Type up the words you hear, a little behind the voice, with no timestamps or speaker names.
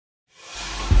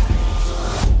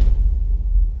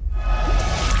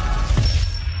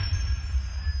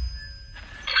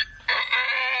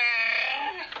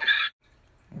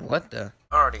What the?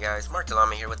 Alrighty guys, Mark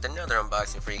Delama here with another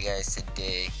unboxing for you guys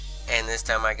today. And this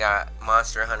time I got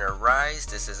Monster Hunter Rise.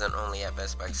 This is an only at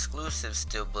Best Buy exclusive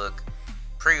Steelbook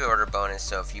pre-order bonus.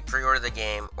 So if you pre-order the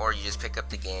game or you just pick up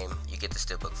the game, you get the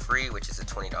Steelbook free, which is a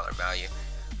 $20 value.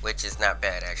 Which is not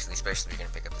bad actually, especially if you're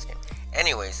going to pick up this game.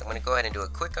 Anyways, I'm going to go ahead and do a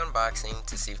quick unboxing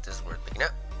to see if this is worth picking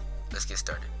up. Let's get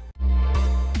started.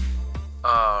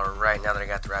 Alright, now that I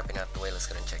got the wrapping out the way, let's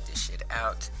go ahead and check this shit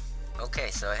out.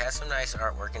 Okay, so it has some nice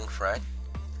artwork in front.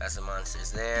 Got some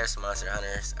monsters there, some monster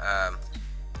hunters.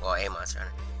 Well, a monster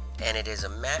hunter. And it is a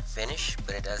matte finish,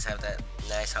 but it does have that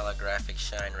nice holographic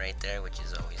shine right there, which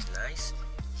is always nice.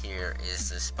 Here is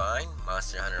the spine,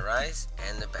 Monster Hunter Rise,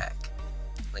 and the back.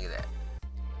 Look at that.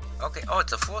 Okay, oh,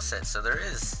 it's a full set, so there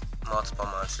is multiple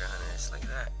monster hunters. Look at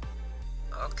that.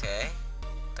 Okay,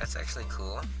 that's actually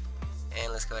cool.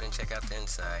 And let's go ahead and check out the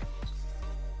inside.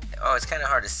 Oh, it's kind of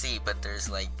hard to see, but there's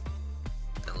like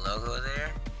the logo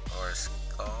there, or a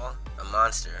skull, a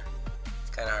monster.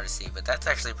 It's kind of hard to see, but that's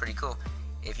actually pretty cool.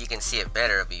 If you can see it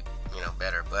better, it'll be,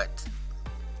 better, but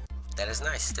that is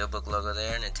nice. Steelbook logo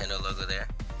there, Nintendo logo there.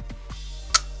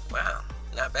 Wow,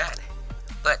 not bad.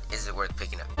 But is it worth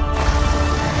picking up?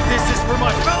 This is for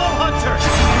my fellow hunters!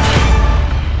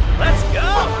 Let's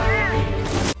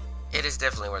go! It is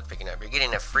definitely worth picking up. You're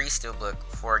getting a free Steelbook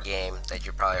for a game that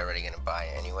you're probably already going to buy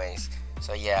anyways.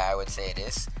 So yeah, I would say it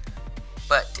is.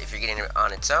 But if you're getting it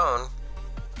on its own,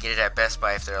 get it at Best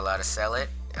Buy if they're allowed to sell it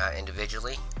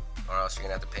individually, or else you're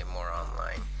going to have to pay more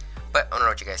online. But I don't know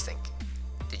what you guys think.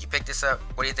 Did you pick this up?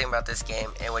 What do you think about this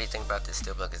game? And what do you think about this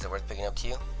Steelbook? Is it worth picking up to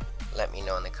you? Let me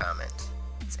know in the comments.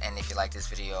 And if you like this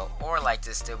video or like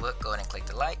this Steelbook, go ahead and click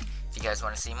the like. If you guys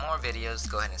want to see more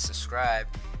videos, go ahead and subscribe.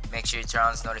 Make sure you turn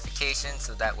on notifications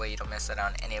so that way you don't miss out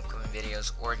on any upcoming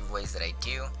videos or giveaways that I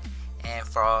do. And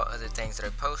for all other things that I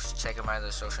post, check out my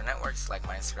other social networks like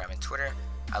my Instagram and Twitter.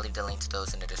 I'll leave the link to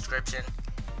those in the description.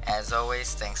 As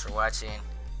always, thanks for watching.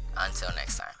 Until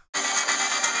next time.